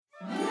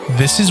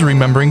This is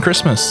Remembering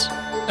Christmas,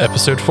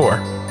 Episode 4,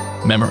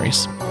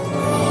 Memories.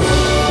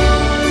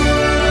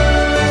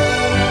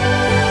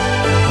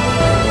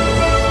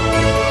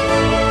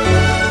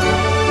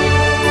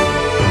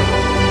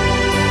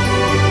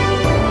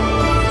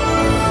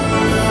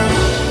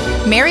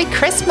 Merry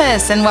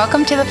Christmas and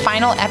welcome to the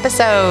final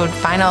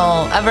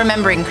of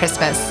Remembering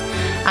Christmas.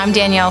 I'm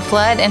Danielle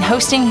Flood, and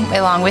hosting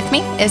along with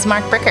me is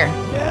Mark Bricker.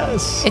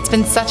 Yes. It's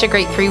been such a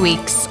great 3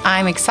 weeks.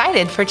 I'm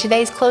excited for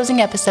today's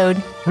closing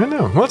episode. I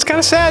know. Well, it's kind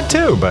of sad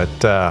too, but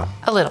A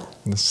little.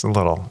 it's a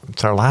little.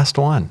 It's our last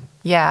one.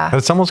 Yeah, But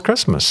it's almost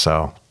Christmas,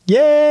 so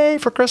yay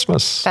for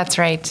Christmas. that's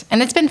right.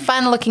 And it's been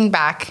fun looking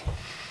back,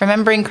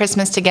 remembering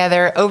Christmas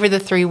together over the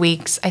 3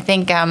 weeks. I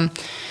think,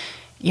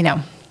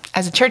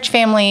 as a church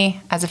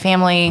family, as a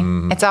family,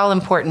 it's all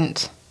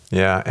important.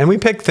 Yeah, and we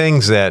pick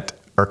things that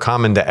are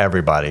common to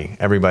everybody.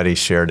 Everybody's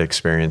shared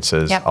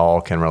experiences Yep.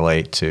 all can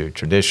relate to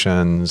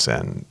traditions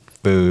and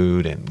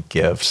food and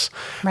gifts.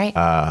 Right.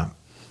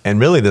 And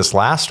really, this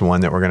last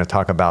one that we're going to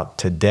talk about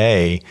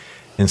today,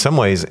 in some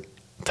ways,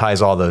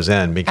 ties all those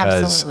in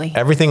because Absolutely.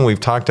 everything we've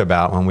talked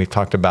about when we've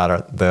talked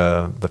about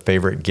the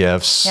favorite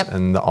gifts Yep.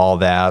 and all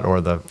that,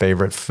 or the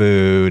favorite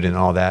food and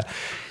all that,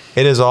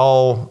 those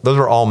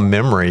are all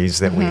memories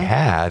that we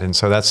had. And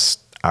so that's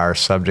our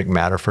subject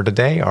matter for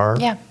today, are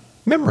Yeah.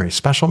 memories,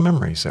 special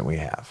memories that we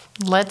have.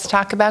 Let's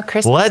talk about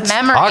Christmas Let's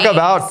memories. talk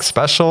about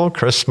special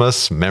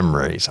Christmas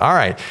memories. All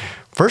right.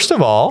 First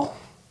of all,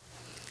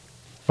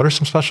 what are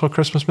some special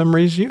Christmas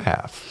memories you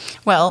have?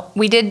 Well,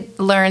 we did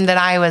learn that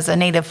I was a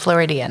native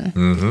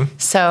Floridian.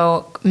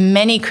 So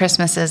many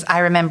Christmases I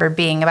remember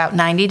being about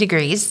 90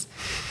 degrees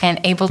and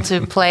able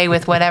to play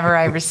with whatever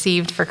I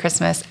received for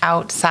Christmas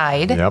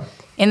outside Yep.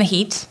 in the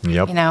heat.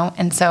 Yep.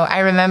 And so I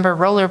remember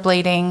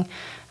rollerblading,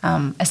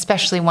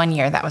 especially one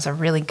year. That was a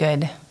really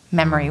good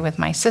memory with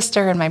my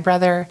sister and my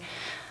brother.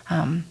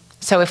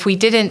 So if we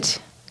didn't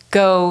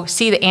go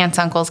see the aunts,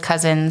 uncles,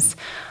 cousins,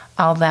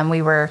 all of them,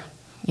 we were,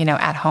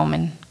 at home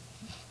in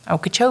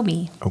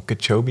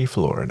Okeechobee,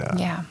 Florida.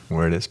 Yeah.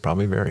 Where it is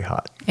probably very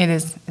hot.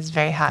 It's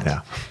very hot.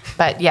 Yeah.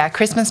 But yeah,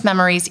 Christmas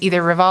memories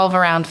either revolve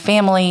around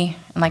family,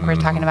 and like we were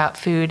talking about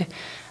food,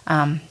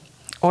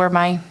 or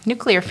my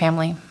nuclear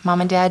family,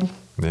 mom and dad.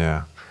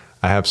 Yeah.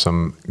 I have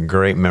some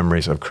great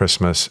memories of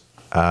Christmas.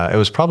 It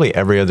was probably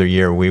every other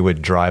year we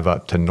would drive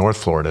up to North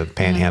Florida,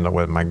 Panhandle,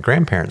 where my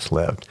grandparents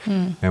lived,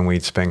 and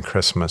we'd spend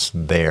Christmas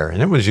there.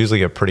 And it was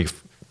usually a pretty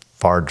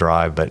far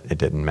drive, but it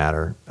didn't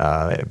matter.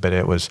 But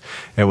it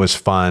was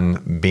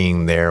fun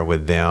being there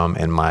with them,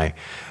 and my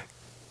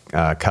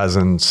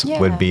cousins Yeah.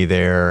 would be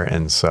there,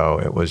 and so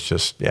it was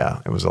just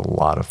it was a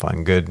lot of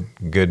fun.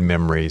 Good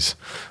memories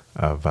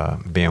of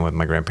being with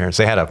my grandparents.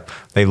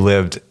 They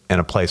lived in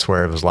a place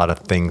where there was a lot of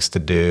things to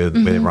do.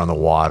 They were on the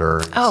water.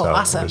 and Oh, so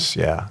awesome.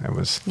 It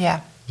was Yeah.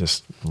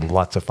 just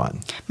lots of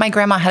fun. My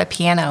grandma had a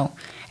piano.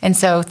 And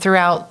so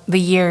throughout the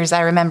years,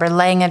 I remember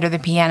laying under the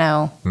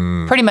piano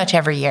pretty much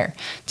every year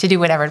to do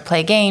whatever, to play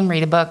a game,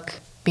 read a book,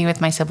 be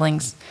with my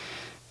siblings.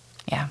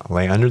 Yeah.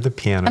 Lay under the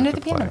piano Under to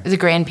the play. piano. It was a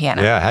grand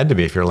piano. Yeah, it had to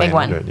be if you're laying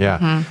one. under it.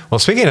 Yeah. Well,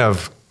 speaking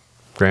of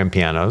grand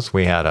pianos,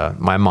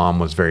 my mom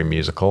was very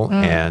musical.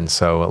 And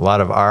so a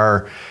lot of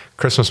our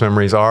Christmas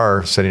memories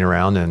are sitting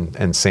around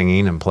and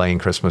singing and playing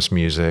Christmas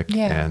music.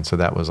 Yeah. And so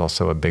that was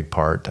also a big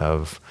part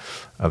of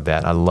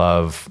that. I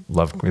love,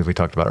 as we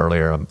talked about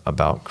earlier,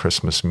 about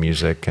Christmas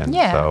music. And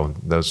Yeah. so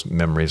those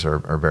memories are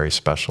very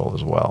special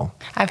as well.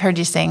 I've heard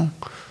you sing.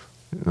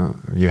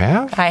 You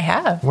have? I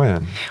have.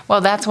 When?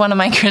 Well, that's one of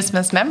my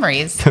Christmas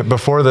memories.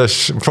 Before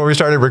we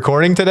started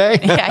recording today?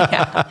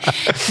 Yeah.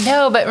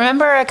 No, but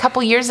remember a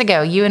couple years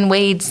ago, you and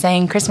Wade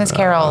sang Christmas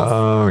carols.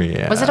 Oh,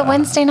 yeah. Was it a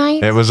Wednesday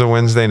night? It was a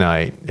Wednesday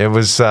night. It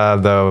was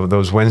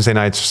those Wednesday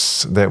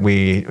nights that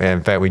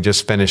in fact, we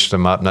just finished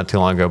them up not too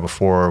long ago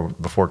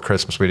before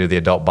Christmas. We did the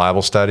adult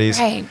Bible studies.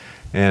 Right.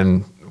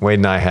 And Wade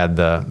and I had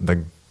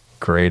the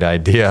great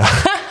idea.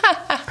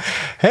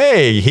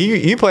 Hey,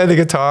 you play the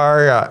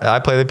guitar, I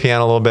play the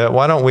piano a little bit.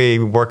 Why don't we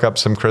work up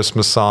some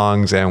Christmas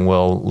songs and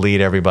we'll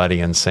lead everybody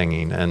in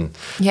singing? And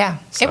Yeah.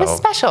 It was so-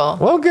 special.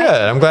 Well, good.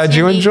 I'm glad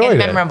you Unique enjoyed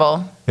and it.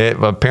 memorable.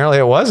 Apparently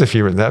it was.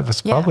 That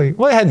was Yeah. probably,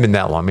 well, it hadn't been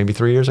that long, maybe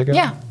 3 years ago?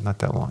 Yeah. Not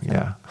that long,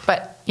 yeah.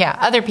 But yeah,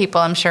 other people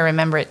I'm sure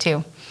remember it too.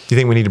 Do you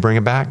think we need to bring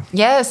it back?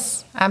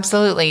 Yes,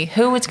 absolutely.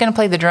 Who is going to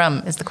play the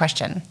drum is the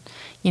question.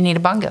 You need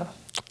a bongo.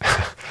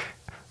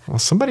 Well,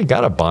 somebody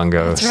got a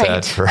bongo That's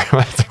set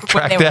right. for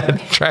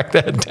track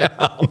that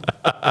down.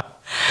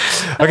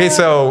 Okay,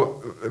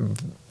 so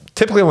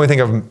typically when we think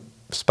of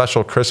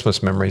special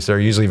Christmas memories, they're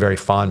usually very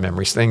fond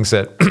memories, things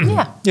that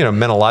Yeah.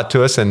 meant a lot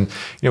to us, and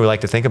we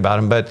like to think about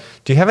them. But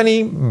do you have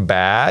any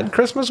bad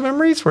Christmas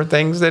memories where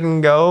things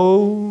didn't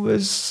go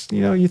as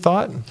you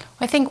thought?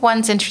 I think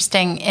one's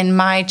interesting. In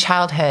my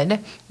childhood,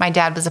 my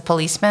dad was a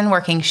policeman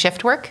working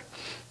shift work.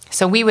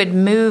 So we would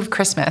move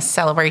Christmas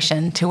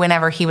celebration to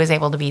whenever he was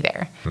able to be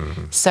there.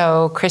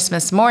 So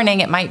Christmas morning,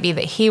 it might be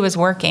that he was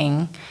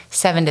working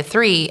 7 to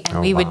 3,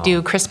 and we would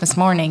do Christmas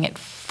morning at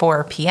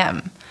 4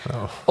 p.m.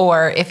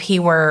 or if he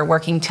were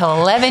working till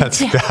 11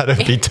 That's got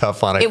to be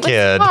tough on a it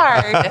kid. was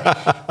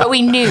hard, but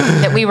we knew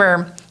that we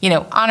were,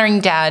 honoring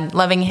Dad,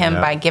 loving him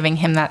by giving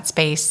him that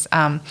space.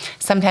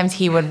 Sometimes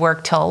he would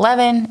work till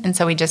 11, and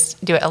so we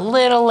just do it a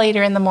little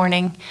later in the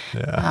morning.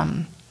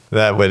 Yeah.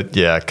 That would,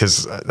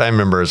 because I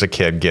remember as a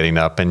kid getting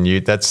up,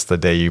 and that's the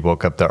day you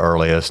woke up the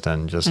earliest,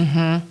 and just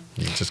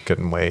you just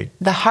couldn't wait.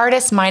 The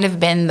hardest might have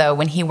been, though,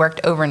 when he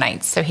worked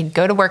overnights. So he'd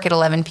go to work at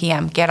 11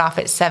 p.m., get off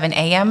at 7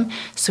 a.m.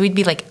 So we'd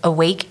be like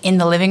awake in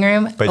the living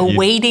room,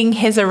 awaiting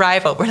his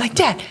arrival. We're like,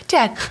 Dad,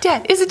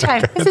 is it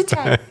time? Is it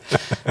time?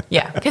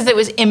 Yeah, because it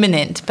was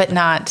imminent, but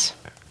not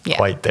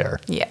quite there.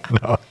 Yeah.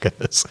 No,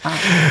 goodness.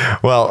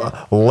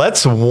 Well,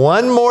 let's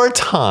one more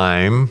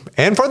time,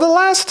 and for the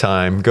last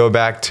time, go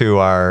back to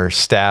our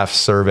staff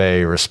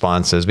survey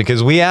responses,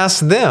 because we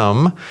asked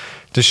them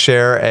to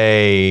share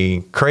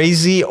a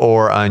crazy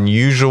or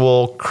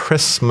unusual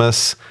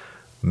Christmas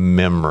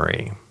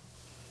memory.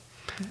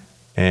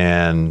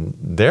 And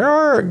there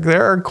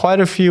are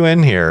quite a few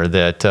in here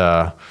that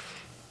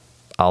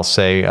I'll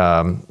say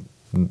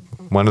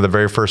one of the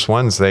very first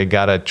ones, they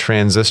got a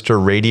transistor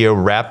radio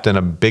wrapped in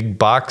a big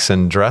box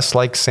and dressed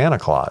like Santa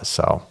Claus.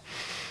 So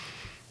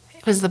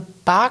it was the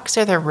box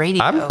or the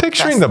radio? I'm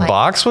picturing the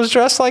box was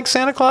dressed like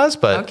Santa Claus,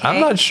 but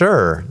I'm not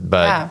sure.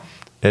 But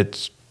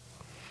it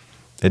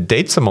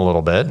dates them a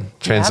little bit.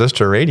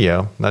 Transistor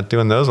radio, not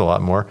doing those a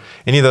lot more.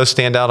 Any of those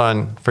stand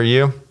out for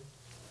you?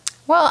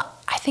 Well,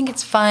 I think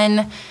it's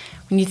fun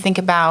when you think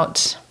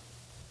about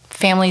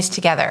families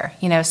together.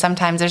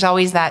 Sometimes there's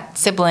always that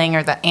sibling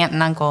or the aunt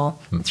and uncle.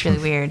 It's really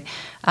weird.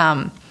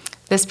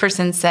 This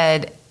person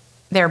said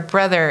their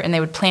brother, and they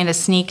would plan to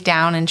sneak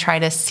down and try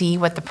to see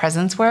what the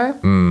presents were.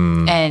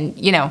 And,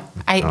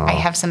 I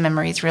have some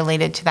memories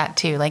related to that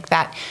too, like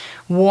that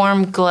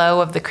warm glow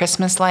of the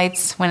Christmas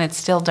lights when it's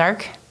still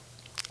dark.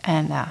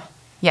 And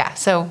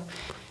so.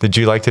 Did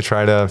you like to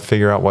try to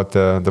figure out what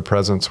the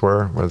presents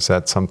were? Was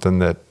that something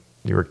that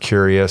you were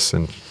curious?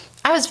 And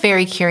I was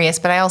very curious,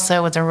 but I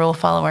also was a rule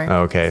follower.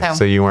 Okay,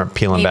 so you weren't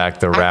peeling back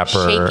the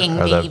wrapper or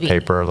the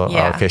paper?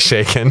 Okay,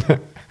 shaking.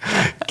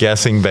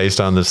 Guessing based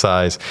on the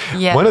size.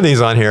 Yeah. One of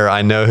these on here,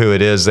 I know who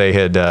it is. They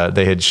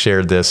had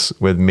shared this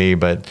with me,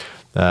 but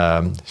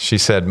she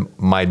said,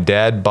 my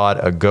dad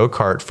bought a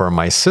go-kart for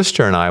my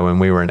sister and I when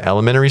we were in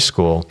elementary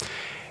school.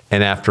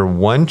 And after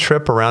one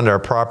trip around our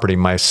property,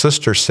 my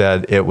sister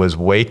said it was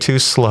way too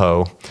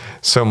slow.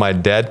 So my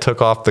dad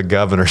took off the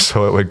governor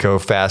so it would go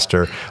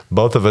faster.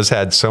 Both of us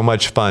had so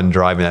much fun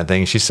driving that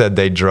thing. She said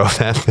they drove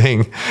that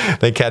thing.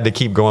 They had to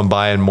keep going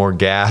buying more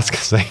gas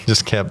because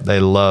they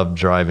loved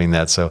driving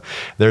that. So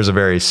there's a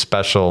very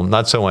special,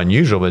 not so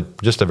unusual,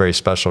 but just a very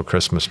special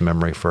Christmas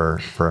memory for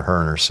her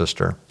and her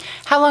sister.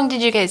 How long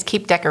did you guys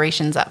keep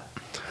decorations up?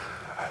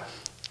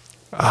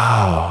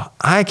 Oh,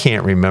 I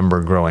can't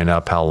remember growing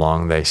up how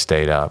long they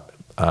stayed up.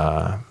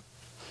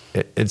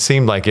 It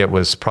seemed like it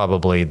was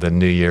probably the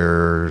New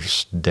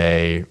Year's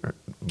Day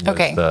was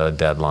the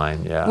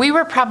deadline. Yeah, we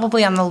were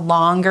probably on the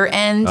longer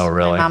end. Oh,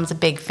 really? My mom's a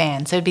big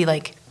fan, so it'd be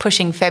like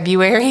pushing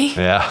February.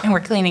 Yeah, and we're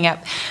cleaning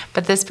up.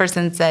 But this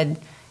person said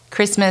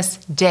Christmas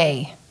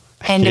Day.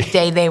 End of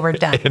day, they were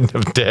done. End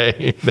of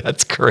day.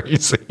 That's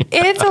crazy.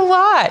 It's a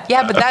lot.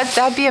 Yeah, but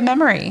that'd be a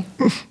memory.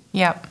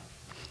 Yep.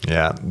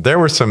 Yeah, there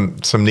were some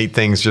neat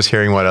things. Just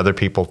hearing what other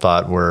people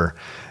thought were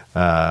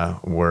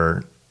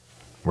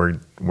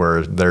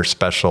their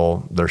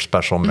special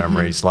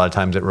memories. A lot of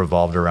times it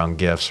revolved around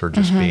gifts or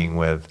just being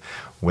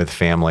with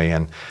family.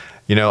 And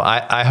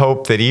I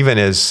hope that even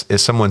as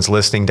someone's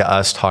listening to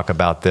us talk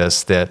about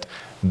this, that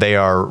they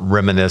are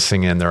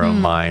reminiscing in their own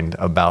mind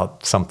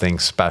about something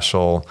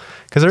special,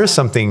 because there is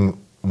something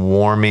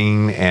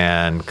warming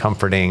and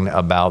comforting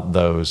about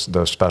those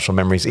special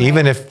memories. Right.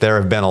 Even if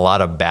there have been a lot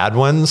of bad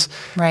ones,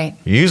 right,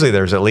 usually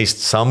there's at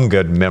least some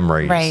good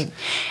memories. Right.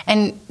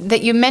 And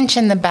that you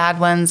mentioned the bad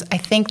ones, I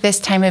think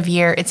this time of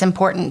year it's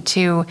important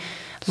to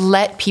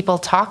let people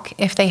talk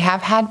if they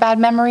have had bad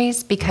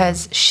memories,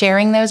 because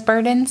sharing those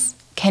burdens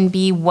can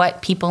be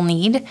what people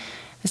need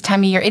this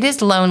time of year. It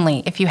is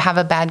lonely if you have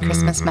a bad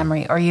Christmas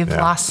memory or you've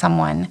lost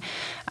someone.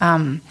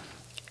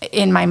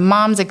 In my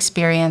mom's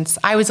experience,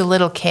 I was a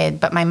little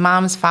kid, but my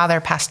mom's father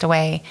passed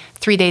away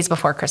 3 days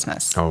before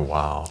Christmas. Oh,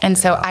 wow. And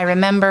so I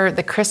remember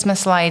the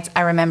Christmas lights.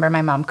 I remember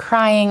my mom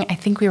crying. I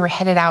think we were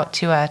headed out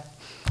to a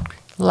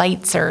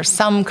lights or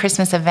some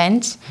Christmas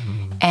event,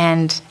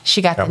 and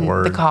she got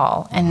the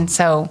call. And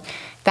so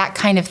that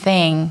kind of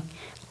thing,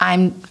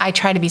 I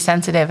try to be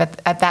sensitive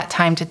at that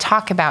time to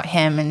talk about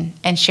him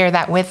and share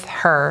that with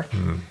her.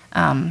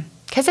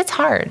 Because it's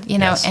hard,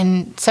 yes.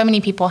 And so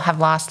many people have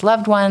lost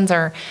loved ones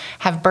or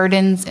have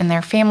burdens in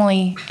their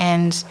family,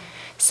 and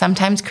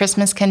sometimes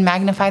Christmas can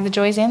magnify the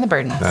joys and the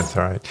burdens. That's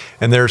right.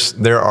 And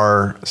there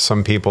are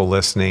some people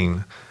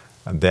listening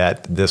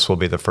that this will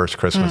be the first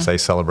Christmas they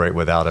celebrate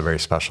without a very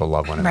special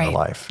loved one in their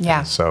life. Yeah.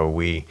 And so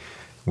we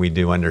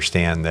do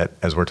understand that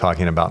as we're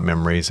talking about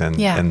memories and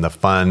the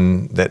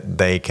fun that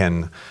they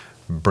can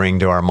bring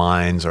to our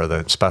minds or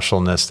the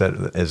specialness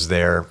that is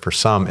there. For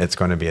some, it's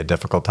going to be a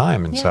difficult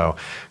time. And so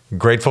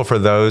grateful for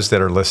those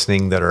that are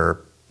listening that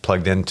are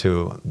plugged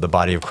into the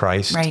body of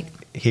Christ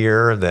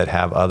here, that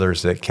have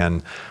others that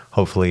can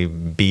hopefully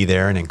be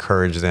there and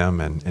encourage them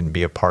and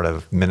be a part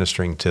of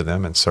ministering to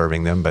them and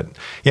serving them. But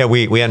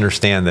we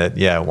understand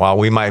that, while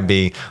we might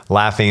be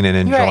laughing and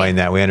enjoying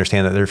that, we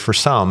understand that for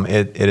some,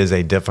 it is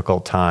a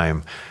difficult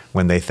time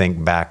when they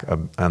think back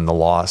on the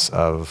loss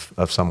of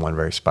someone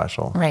very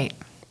special. Right.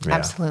 Yeah.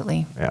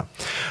 Absolutely. Yeah.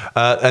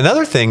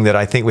 Another thing that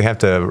I think we have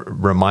to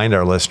remind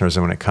our listeners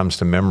when it comes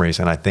to memories,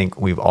 and I think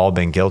we've all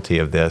been guilty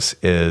of this,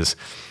 is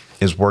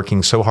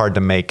working so hard to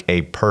make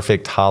a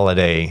perfect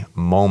holiday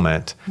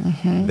moment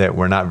that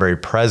we're not very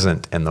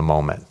present in the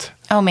moment.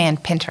 Oh man,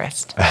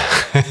 Pinterest.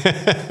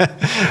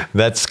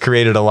 That's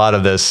created a lot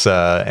of this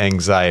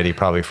anxiety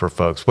probably for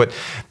folks.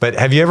 But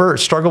have you ever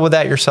struggled with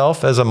that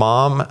yourself as a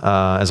mom,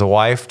 as a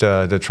wife,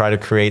 to try to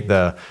create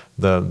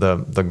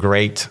the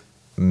great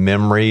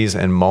memories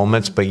and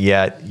moments, but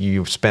yet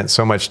you've spent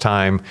so much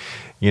time,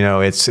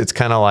 it's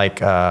kind of like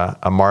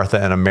a Martha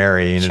and a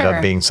Mary. You ended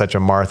up being such a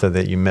Martha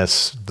that you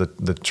miss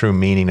the true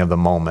meaning of the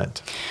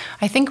moment.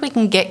 I think we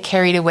can get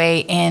carried away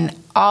in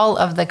all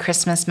of the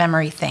Christmas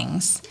memory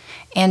things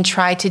and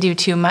try to do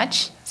too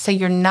much, so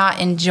you're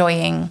not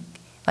enjoying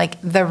like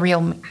the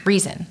real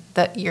reason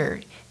that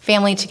your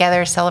family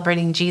together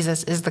celebrating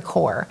Jesus is the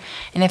core.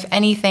 And if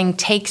anything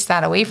takes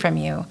that away from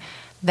you,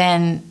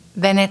 then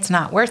it's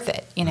not worth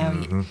it.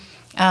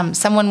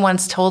 Someone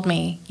once told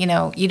me,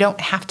 you don't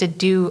have to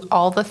do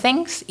all the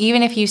things.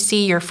 Even if you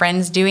see your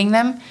friends doing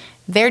them,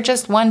 they're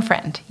just one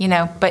friend,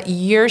 but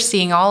you're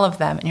seeing all of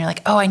them and you're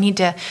like, oh, I need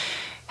to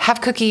have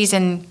cookies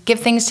and give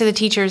things to the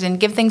teachers and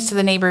give things to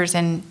the neighbors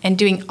and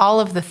doing all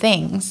of the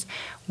things,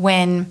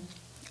 when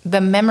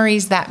the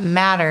memories that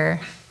matter,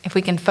 if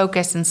we can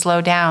focus and slow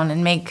down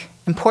and make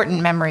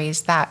important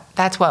memories,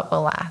 that's what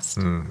will last.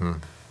 Mm-hmm.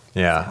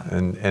 Yeah,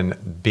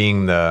 and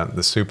being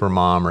the super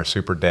mom or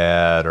super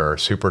dad or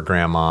super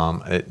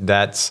grandmom,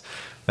 that's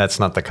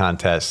not the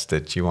contest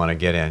that you want to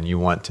get in. You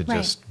want to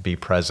just be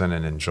present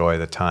and enjoy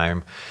the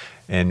time.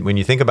 And when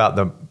you think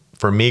about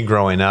for me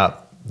growing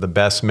up, the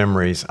best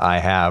memories I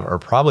have are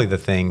probably the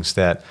things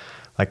that,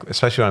 like,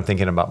 especially when I'm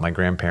thinking about my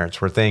grandparents,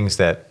 were things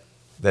that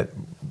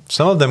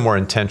some of them were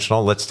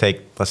intentional. Let's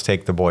take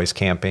the boys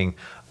camping.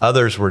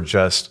 Others were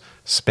just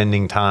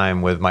spending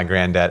time with my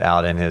granddad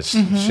out in his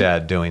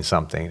shed doing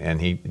something, and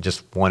he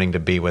just wanting to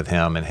be with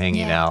him and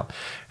hanging out.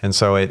 And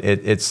so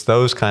it's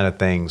those kind of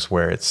things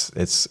where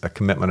it's a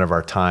commitment of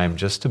our time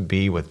just to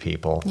be with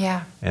people,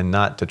 and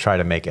not to try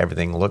to make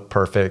everything look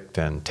perfect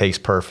and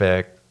taste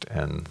perfect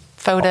and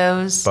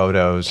photos,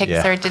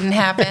 Pixar didn't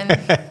happen.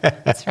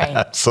 That's right.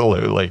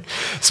 Absolutely.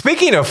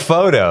 Speaking of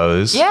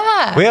photos,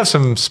 we have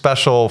some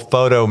special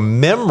photo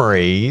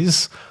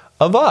memories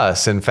of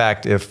us. In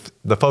fact, if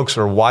the folks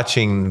are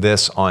watching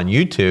this on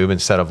YouTube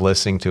instead of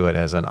listening to it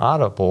as an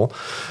audible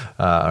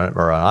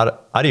or an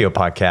audio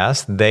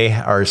podcast, they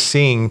are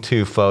seeing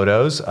 2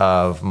 photos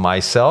of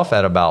myself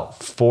at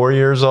about 4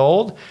 years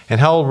old. And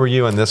how old were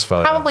you in this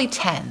photo? Probably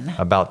 10.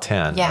 About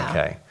 10. Yeah.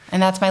 Okay.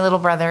 And that's my little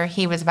brother.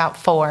 He was about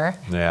 4.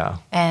 Yeah.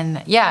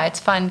 And it's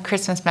fun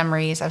Christmas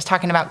memories. I was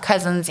talking about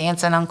cousins,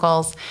 aunts, and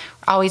uncles,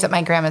 always at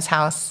my grandma's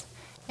house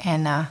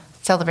and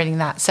celebrating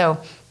that. So,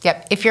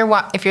 if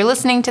you're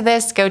listening to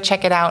this, go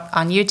check it out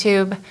on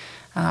YouTube.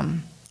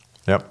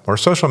 Or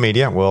social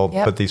media. We'll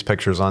put these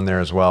pictures on there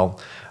as well.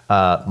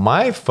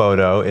 My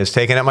photo is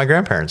taken at my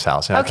grandparents'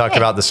 house. And I talked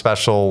about the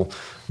special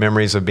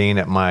memories of being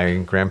at my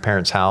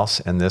grandparents'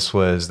 house. And it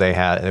was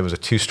a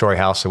 2-story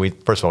house. So we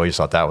just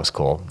thought that was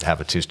cool to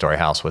have a 2-story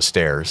house with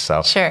stairs.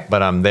 So,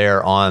 but I'm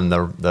there on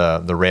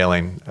the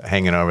railing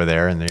hanging over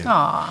there. And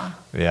Aww.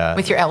 Yeah.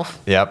 With your elf.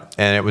 Yep.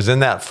 And it was in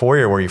that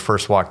foyer where you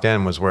first walked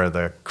in was where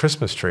the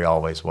Christmas tree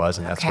always was.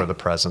 And that's where the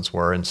presents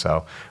were. And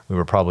so we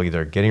were probably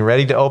either getting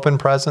ready to open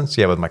presents,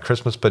 with my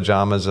Christmas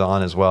pajamas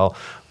on as well,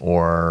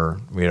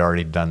 or we had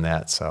already done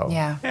that. So,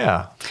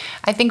 yeah.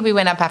 I think we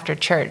went up after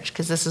church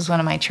because this is one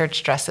of my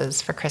church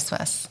dresses for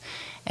Christmas.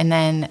 And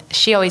then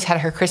she always had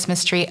her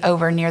Christmas tree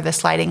over near the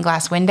sliding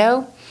glass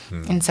window.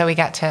 And so we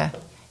got to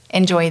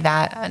enjoy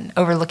that and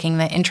overlooking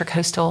the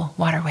Intracoastal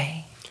Waterway.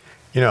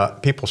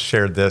 People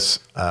shared this.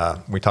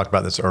 We talked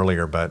about this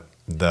earlier, but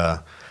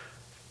the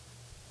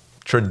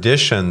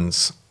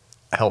traditions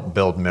help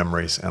build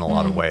memories in a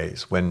lot of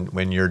ways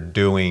when you're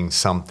doing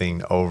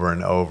something over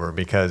and over,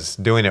 because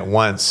doing it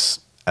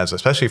once,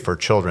 especially for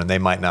children, they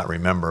might not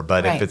remember.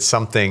 But if it's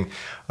something,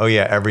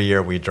 every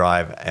year we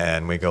drive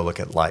and we go look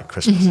at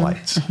Christmas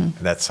lights.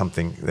 That's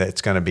something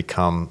that's going to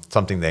become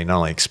something they not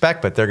only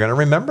expect, but they're going to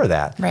remember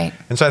that. Right.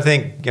 And so I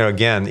think,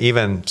 again,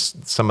 even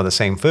some of the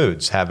same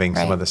foods, having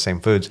some of the same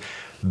foods,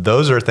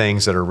 those are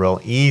things that are real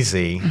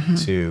easy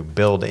to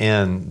build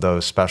in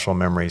those special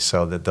memories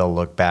so that they'll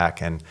look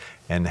back and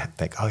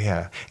think, oh,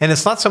 yeah. And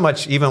it's not so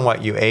much even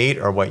what you ate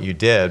or what you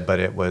did, but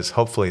it was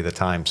hopefully the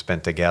time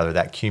spent together,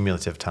 that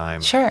cumulative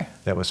time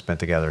that was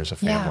spent together as a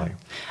family.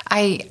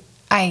 Yeah.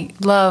 I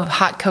love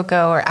hot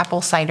cocoa or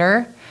apple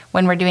cider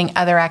when we're doing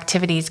other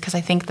activities because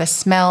I think the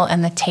smell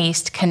and the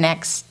taste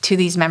connects to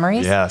these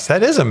memories. Yes,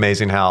 that is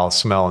amazing how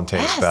smell and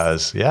taste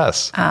does.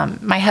 Yes.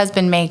 My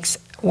husband makes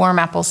warm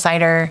apple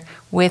cider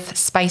with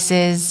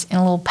spices in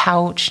a little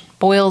pouch,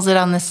 boils it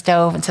on the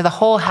stove, and so the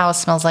whole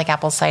house smells like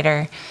apple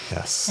cider.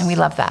 Yes. And we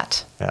love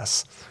that.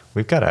 Yes.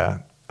 We've got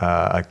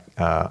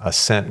a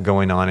scent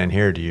going on in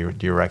here. Do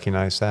you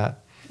recognize that?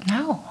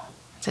 No.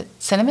 Is it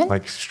cinnamon?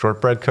 Like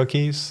shortbread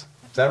cookies?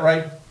 Is that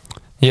right?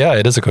 Yeah,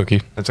 it is a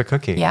cookie. It's a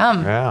cookie.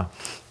 Yum. Yeah.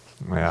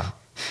 Yeah.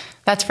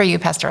 That's for you,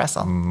 Pastor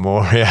Russell.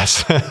 More,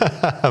 yes.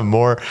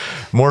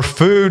 more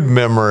food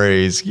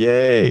memories.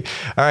 Yay.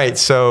 All right.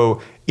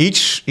 So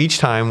each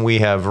time we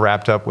have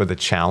wrapped up with a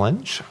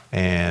challenge,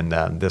 and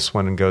this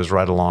one goes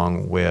right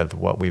along with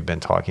what we've been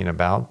talking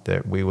about,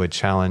 that we would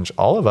challenge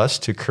all of us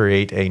to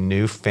create a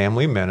new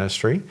family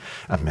ministry.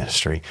 A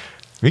ministry.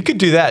 We could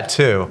do that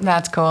too.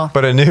 That's cool.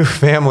 But a new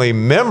family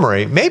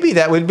memory, maybe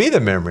that would be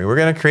the memory. We're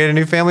going to create a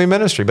new family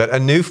ministry, but a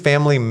new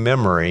family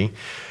memory,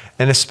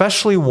 and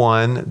especially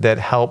one that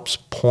helps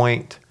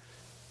point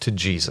to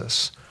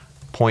Jesus,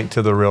 point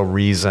to the real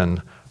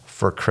reason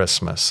for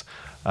Christmas.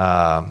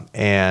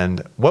 And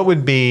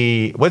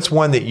what's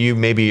one that you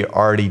maybe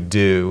already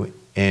do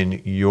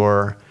in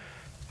your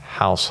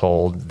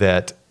household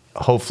that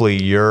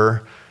hopefully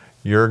your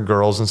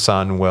girls and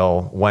son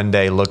will one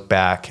day look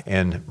back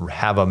and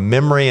have a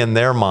memory in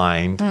their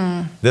mind.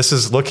 This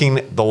is looking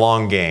at the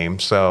long game.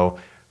 So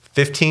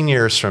 15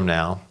 years from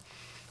now,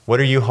 what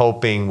are you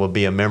hoping will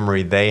be a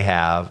memory they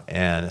have,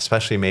 and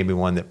especially maybe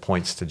one that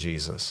points to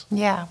Jesus?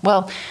 Yeah.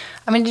 Well,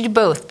 I'm going to do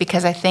both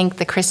because I think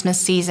the Christmas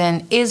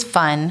season is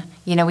fun.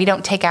 You know, we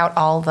don't take out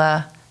all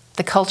the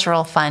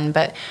cultural fun,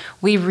 but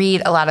we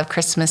read a lot of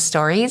Christmas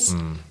stories.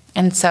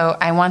 And so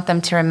I want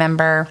them to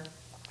remember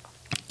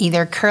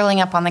either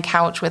curling up on the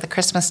couch with a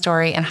Christmas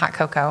story and hot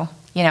cocoa,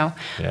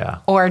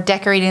 or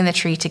decorating the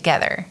tree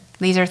together.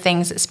 These are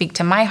things that speak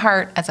to my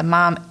heart as a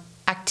mom,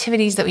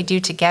 activities that we do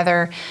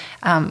together,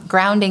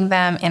 grounding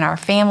them in our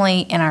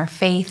family, in our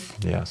faith,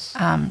 Yes.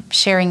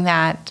 sharing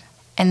that,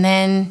 and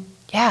then,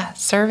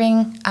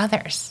 serving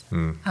others.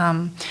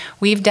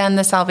 We've done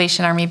the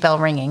Salvation Army bell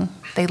ringing.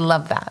 They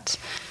love that.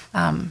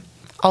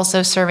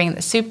 Also serving in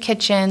the soup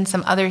kitchen,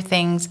 some other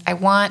things. I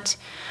want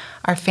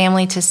our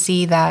family to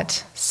see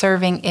that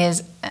serving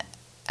is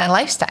a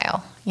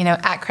lifestyle,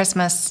 at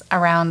Christmas,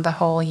 around the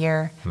whole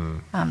year.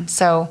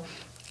 So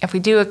if we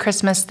do a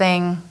Christmas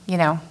thing,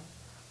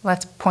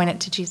 let's point it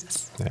to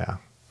Jesus. Yeah.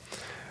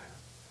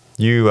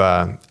 You,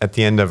 at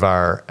the end of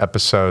our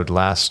episode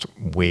last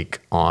week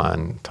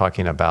on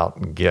talking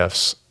about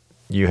gifts,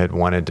 you had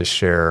wanted to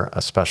share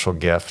a special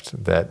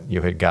gift that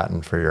you had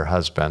gotten for your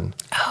husband.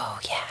 Oh,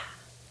 yeah.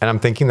 And I'm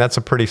thinking that's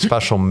a pretty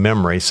special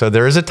memory. So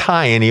there is a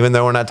tie-in, even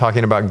though we're not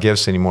talking about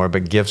gifts anymore,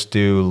 but gifts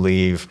do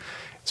leave,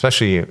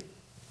 especially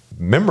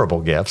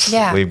memorable gifts,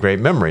 leave great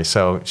memories.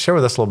 So share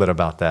with us a little bit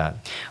about that.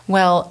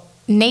 Well,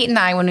 Nate and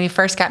I, when we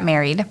first got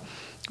married,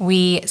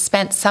 we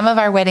spent some of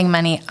our wedding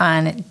money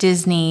on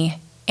Disney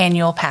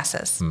annual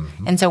passes.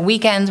 And so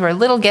weekends were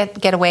little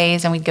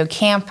getaways, and we'd go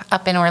camp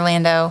up in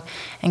Orlando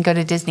and go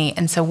to Disney.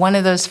 And so one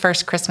of those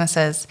first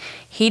Christmases,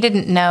 he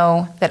didn't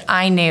know that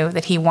I knew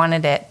that he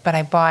wanted it, but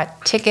I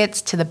bought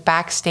tickets to the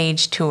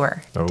backstage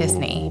tour at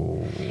Disney.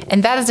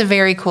 And that is a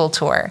very cool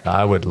tour.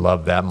 I would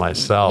love that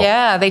myself.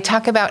 Yeah, they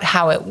talk about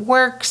how it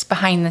works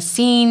behind the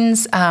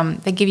scenes.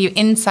 They give you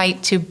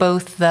insight to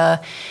both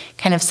the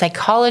kind of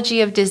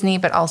psychology of Disney,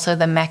 but also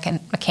the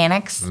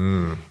mechanics.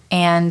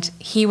 And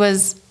he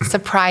was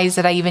surprised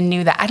that I even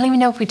knew that. I don't even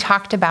know if we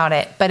talked about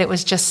it, but it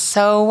was just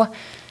so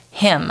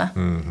him.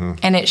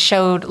 And it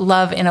showed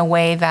love in a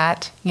way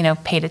that,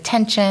 paid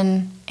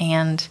attention.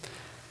 And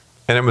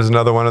it was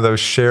another one of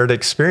those shared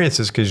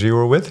experiences because you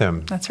were with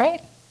him. That's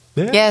right.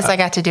 Yeah. Yes, I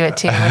got to do it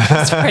too, which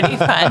was pretty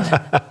fun.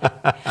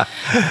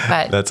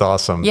 But that's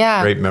awesome.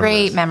 Yeah, great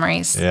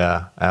memories.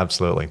 Yeah,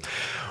 absolutely.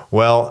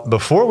 Well,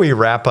 before we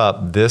wrap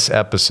up this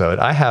episode,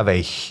 I have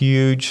a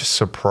huge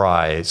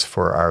surprise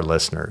for our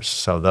listeners.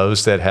 So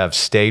those that have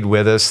stayed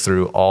with us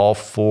through all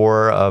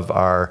 4 of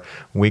our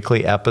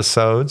weekly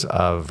episodes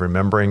of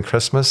Remembering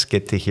Christmas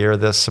get to hear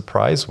this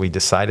surprise. We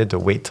decided to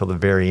wait till the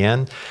very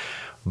end.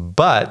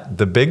 But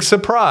the big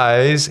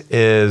surprise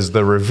is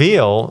the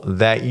reveal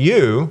that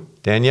you,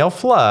 Danielle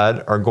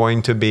Flood, are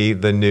going to be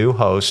the new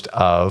host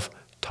of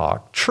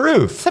Talk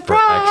Truth.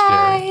 Surprise! For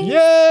next year.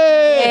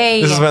 Yay!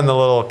 Yay! This is when the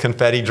little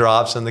confetti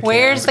drops and the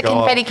Where's cannons the go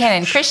confetti off.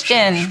 cannon?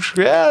 Christian.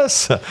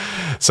 Yes.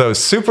 So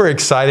super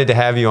excited to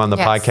have you on the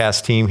Yes.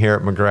 podcast team here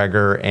at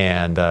McGregor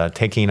and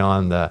taking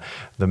on the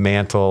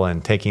mantle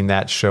and taking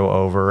that show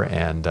over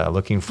and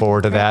looking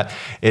forward to that.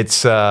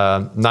 It's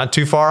not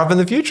too far off in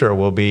the future.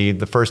 Will be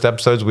the first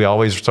episodes we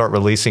always start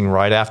releasing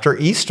right after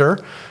Easter.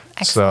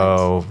 Excellent.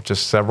 So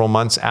just several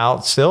months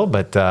out still,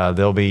 but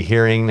they'll be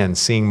hearing and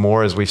seeing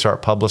more as we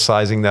start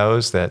publicizing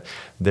those, that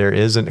there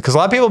isn't, because a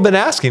lot of people have been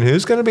asking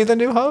who's going to be the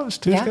new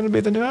host, Yeah.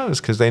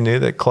 because they knew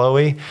that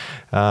Chloe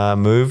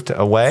moved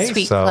away.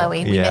 Sweet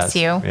Chloe, we miss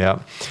you. Yeah,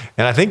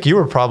 and I think you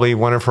were probably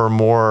one of her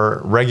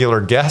more regular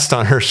guests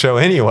on her show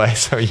anyway,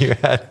 so you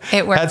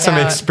It worked had some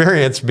out.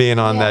 experience being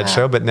on that Yeah.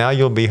 show. But now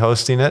you'll be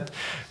hosting it,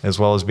 as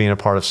well as being a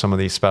part of some of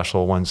these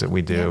special ones that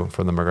we do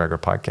for the McGregor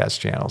Podcast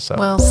channel. So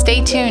Well,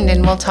 stay tuned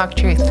and we'll talk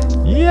truth.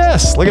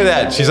 yes, look at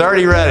that, she's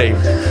already ready.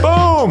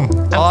 Boom!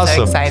 I'm Awesome.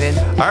 so excited.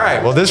 All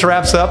right, well, this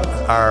wraps up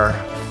our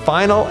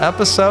final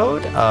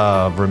episode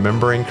of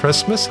Remembering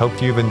Christmas.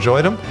 Hope you've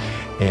enjoyed them,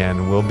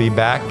 and we'll be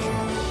back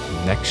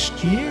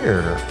next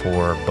year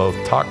for both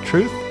Talk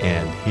Truth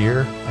and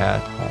Here at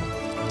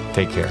Home.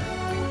 Take care.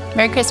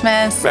 Merry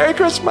Christmas. Merry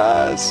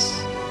Christmas!